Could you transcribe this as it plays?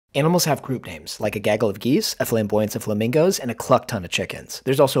Animals have group names, like a gaggle of geese, a flamboyance of flamingos, and a cluck ton of chickens.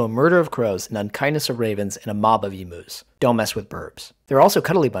 There's also a murder of crows, an unkindness of ravens, and a mob of emus. Don't mess with burbs. There are also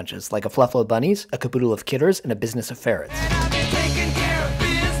cuddly bunches, like a flufflo of bunnies, a caboodle of kitters, and a business of ferrets.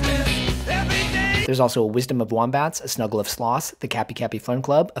 There's also a wisdom of wombats, a snuggle of sloths, the Cappy Cappy Fun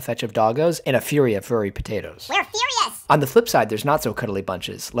Club, a fetch of doggos, and a fury of furry potatoes. We're furious! On the flip side, there's not so cuddly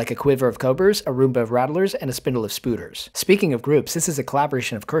bunches, like a quiver of cobras, a Roomba of rattlers, and a spindle of spooters. Speaking of groups, this is a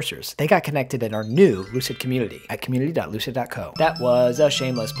collaboration of cursors. They got connected in our new Lucid community at community.lucid.co. That was a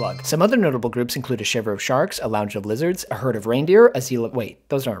shameless plug. Some other notable groups include a shiver of sharks, a lounge of lizards, a herd of reindeer, a zeal of— wait,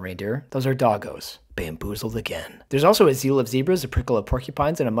 those aren't reindeer, those are doggos. Bamboozled again. There's also a zeal of zebras, a prickle of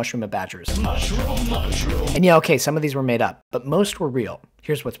porcupines, and a mushroom of badgers. Mushroom. And yeah, okay, some of these were made up, but most were real.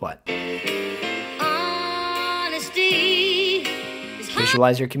 Here's what's what.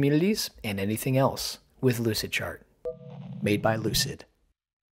 Visualize your communities and anything else with Lucid Chart. Made by Lucid.